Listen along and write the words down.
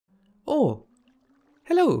Oh,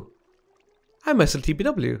 hello. I'm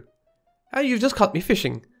SLTBW. You've just caught me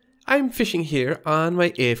fishing. I'm fishing here on my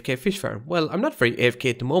AFK fish farm. Well, I'm not very AFK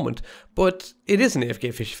at the moment, but it is an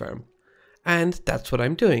AFK fish farm. And that's what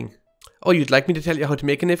I'm doing. Oh, you'd like me to tell you how to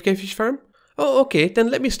make an AFK fish farm? Oh, okay,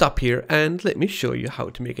 then let me stop here and let me show you how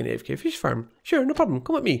to make an AFK fish farm. Sure, no problem,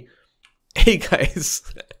 come with me. Hey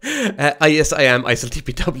guys, yes, I am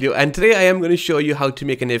AYESEL and today I am going to show you how to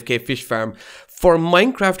make an AFK fish farm for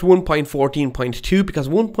Minecraft 1.14.2 because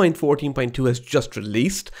 1.14.2 has just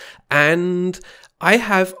released, and I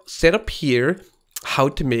have set up here how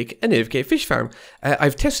to make an AFK fish farm.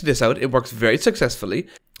 I've tested this out, it works very successfully.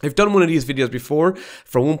 I've done one of these videos before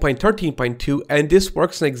for 1.13.2 and this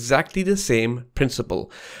works on exactly the same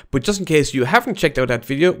principle. But just in case you haven't checked out that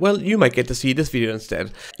video, well, you might get to see this video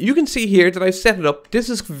instead. You can see here that I've set it up. This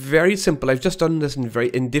is very simple. I've just done this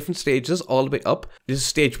in different stages all the way up. This is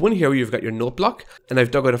stage 1 here where you've got your note block, and I've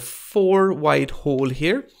dug out a 4 wide hole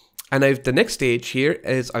here. And the next stage here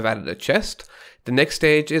is I've added a chest. The next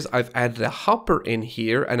stage is I've added a hopper in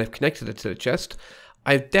here and I've connected it to the chest.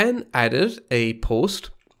 I've then added a post.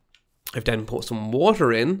 I've then put some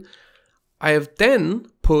water in. I have then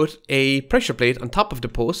put a pressure plate on top of the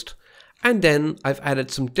post, and then I've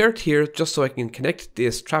added some dirt here just so I can connect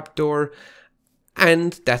this trapdoor,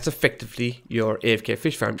 and that's effectively your AFK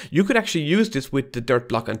fish farm. You could actually use this with the dirt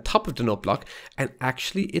block on top of the note block, and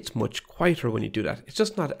actually it's much quieter when you do that. It's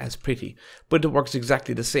just not as pretty, but it works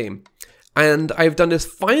exactly the same. And I've done this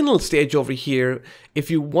final stage over here if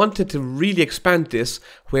you wanted to really expand this,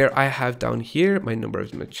 where I have down here my number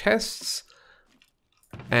of my chests,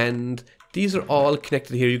 and these are all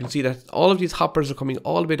connected here. You can see that all of these hoppers are coming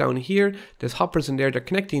all the way down here. There's hoppers in there, they're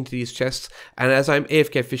connecting to these chests, and as I'm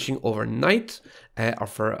AFK fishing overnight,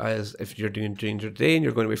 as if you're doing during the day and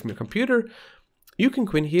you're going away from your computer, you can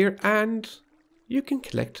go in here and you can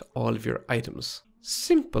collect all of your items.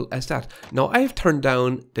 Simple as that. Now I've turned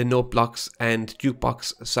down the note blocks and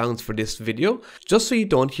jukebox sounds for this video, just so you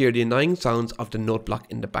don't hear the annoying sounds of the note block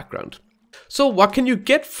in the background. So what can you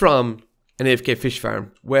get from an AFK fish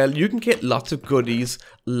farm? Well, you can get lots of goodies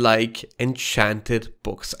like enchanted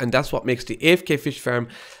books, and that's what makes the AFK fish farm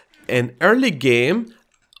an early game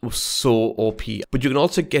so OP. But you can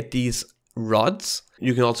also get these rods,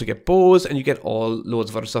 you can also get bows, and you get all loads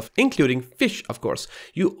of other stuff, including fish, of course.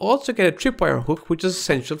 You also get a tripwire hook, which is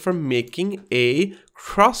essential for making a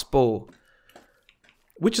crossbow,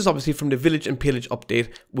 which is obviously from the Village and Pillage update,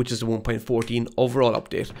 which is the 1.14 overall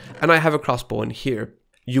update. And I have a crossbow in here.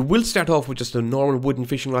 You will start off with just a normal wooden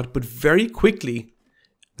fishing rod, but very quickly,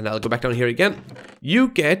 and I'll go back down here again, you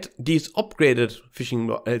get these upgraded fishing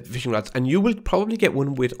rods, and you will probably get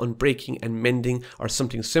one with unbreaking and mending or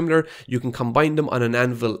something similar. You can combine them on an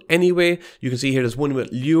anvil anyway. You can see here there's one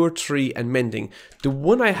with lure 3 and mending. The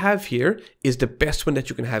one I have here is the best one that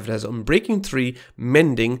you can have. It has unbreaking 3,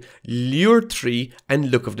 mending, lure 3, and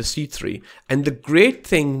look of the sea 3. And the great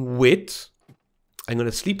thing with, I'm going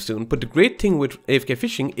to sleep soon, but the great thing with AFK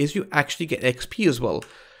fishing is you actually get XP as well.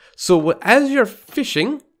 So as you're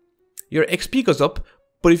fishing, your XP goes up,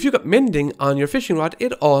 but if you got mending on your fishing rod,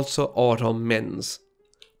 it also auto mends,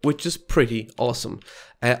 which is pretty awesome.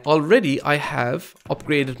 Already I have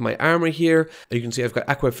upgraded my armor here. You can see I've got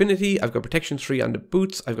aqua affinity, I've got protection 3 on the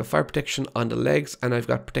boots, I've got fire protection on the legs, and I've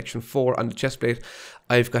got protection 4 on the chest plate.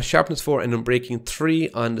 I've got sharpness 4 and unbreaking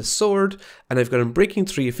 3 on the sword, and I've got unbreaking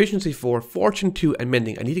 3, efficiency 4, fortune 2, and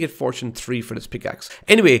mending. I need to get fortune 3 for this pickaxe.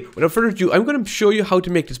 Anyway, without further ado, I'm going to show you how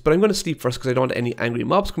to make this, but I'm going to sleep first because I don't want any angry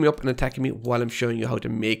mobs coming up and attacking me while I'm showing you how to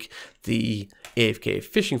make the AFK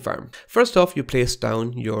fishing farm. First off, you place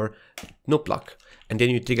down your note block, and then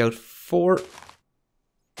you dig out 4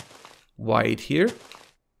 wide here.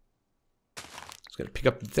 Just going to pick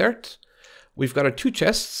up the dirt. We've got our 2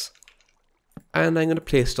 chests, and I'm going to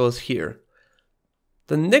place those here.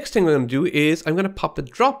 The next thing I'm going to do is I'm going to pop a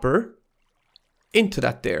dropper into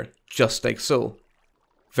that there, just like so.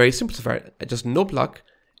 Very simple so far. Just note block,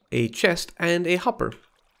 a chest, and a hopper.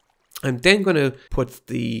 I'm then going to put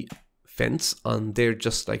the fence on there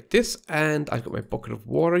just like this, and I've got my bucket of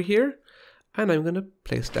water here, and I'm going to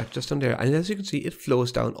place that just on there, and as you can see it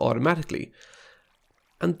flows down automatically.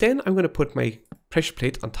 And then I'm going to put my pressure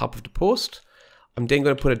plate on top of the post. I'm then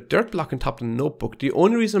going to put a dirt block on top of the notebook. The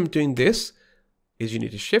only reason I'm doing this is you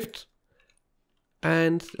need to shift,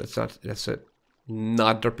 and that's not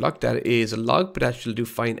a dirt block, that is a log, but that should do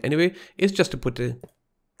fine anyway. It's just to put the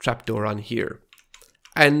trapdoor on here,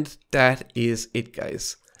 and that is it,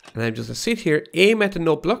 guys. And I'm just going to sit here, aim at the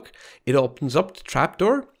note block, it opens up the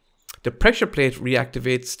trapdoor, the pressure plate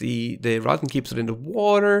reactivates the rod and keeps it in the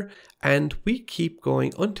water, and we keep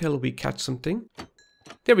going until we catch something.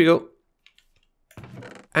 There we go.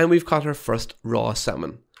 and we've caught our first raw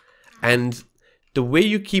salmon. And the way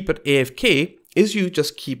you keep it AFK is you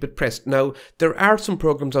just keep it pressed. Now, there are some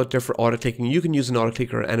programs out there for auto-clicking. You can use an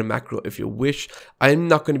auto-clicker and a macro if you wish. I'm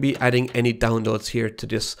not going to be adding any downloads here to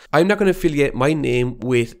this. I'm not going to affiliate my name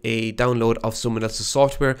with a download of someone else's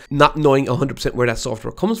software, not knowing 100% where that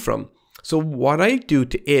software comes from. So what I do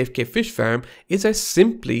to AFK Fish Farm is I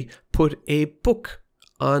simply put a book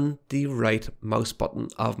on the right mouse button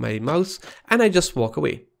of my mouse, and I just walk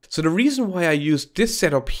away. So the reason why I use this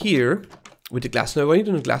setup here with the glass, now I need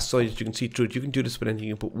a glass so that you can see through it. You can do this with anything.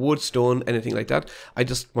 You can put wood, stone, anything like that. I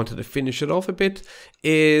just wanted to finish it off a bit,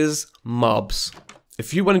 is mobs.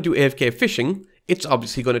 If you want to do AFK fishing, it's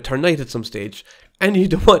obviously going to turn night at some stage, and you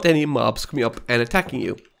don't want any mobs coming up and attacking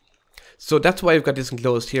you. So that's why I've got this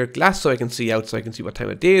enclosed here, glass so I can see out, so I can see what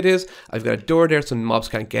time of day it is. I've got a door there so mobs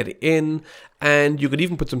can't get in, and you could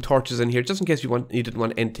even put some torches in here just in case you didn't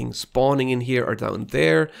want anything spawning in here or down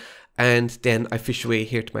there. And then I fish away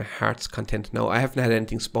here to my heart's content. Now, I haven't had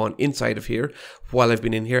anything spawn inside of here while I've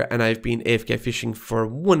been in here, and I've been AFK fishing for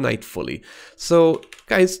one night fully. So,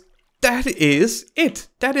 guys, that is it.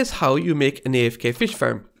 That is how you make an AFK fish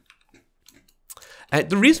farm.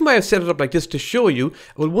 The reason why I've set it up like this to show you,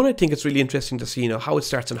 well, one, I think it's really interesting to see, how it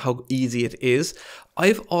starts and how easy it is.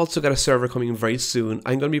 I've also got a server coming very soon.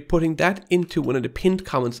 I'm going to be putting that into one of the pinned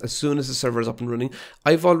comments as soon as the server is up and running.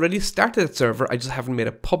 I've already started that server, I just haven't made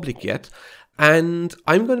it public yet. And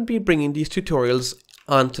I'm going to be bringing these tutorials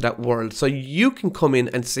onto that world, so you can come in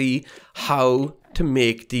and see how to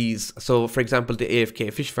make these. So, for example, the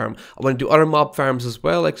AFK fish farm. I want to do other mob farms as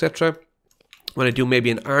well, etc. When I do maybe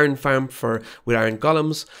an iron farm with iron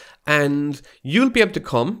golems, and you'll be able to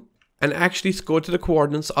come and actually go to the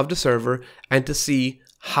coordinates of the server and to see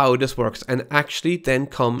how this works, and actually then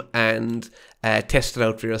come and test it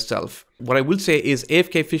out for yourself. What I will say is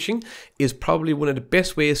AFK fishing is probably one of the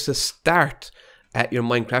best ways to start at your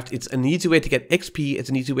Minecraft. It's an easy way to get XP, it's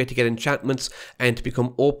an easy way to get enchantments and to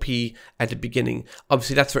become OP at the beginning.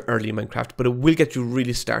 Obviously that's for early Minecraft, but it will get you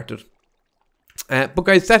really started. But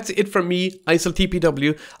guys, that's it from me, Ayesel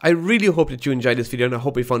TPW. I really hope that you enjoyed this video, and I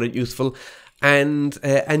hope you found it useful. And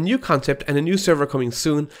a new concept and a new server coming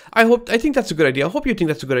soon. I think that's a good idea. I hope you think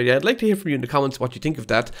that's a good idea. I'd like to hear from you in the comments what you think of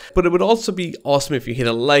that. But it would also be awesome if you hit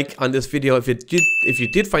a like on this video if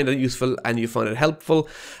you did find it useful and you found it helpful.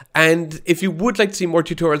 And if you would like to see more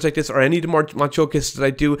tutorials like this, or any of the more showcases that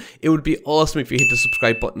I do, it would be awesome if you hit the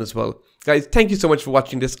subscribe button as well. Guys, thank you so much for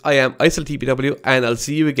watching this. I am Ayesel TPW, and I'll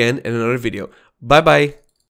see you again in another video. Bye bye.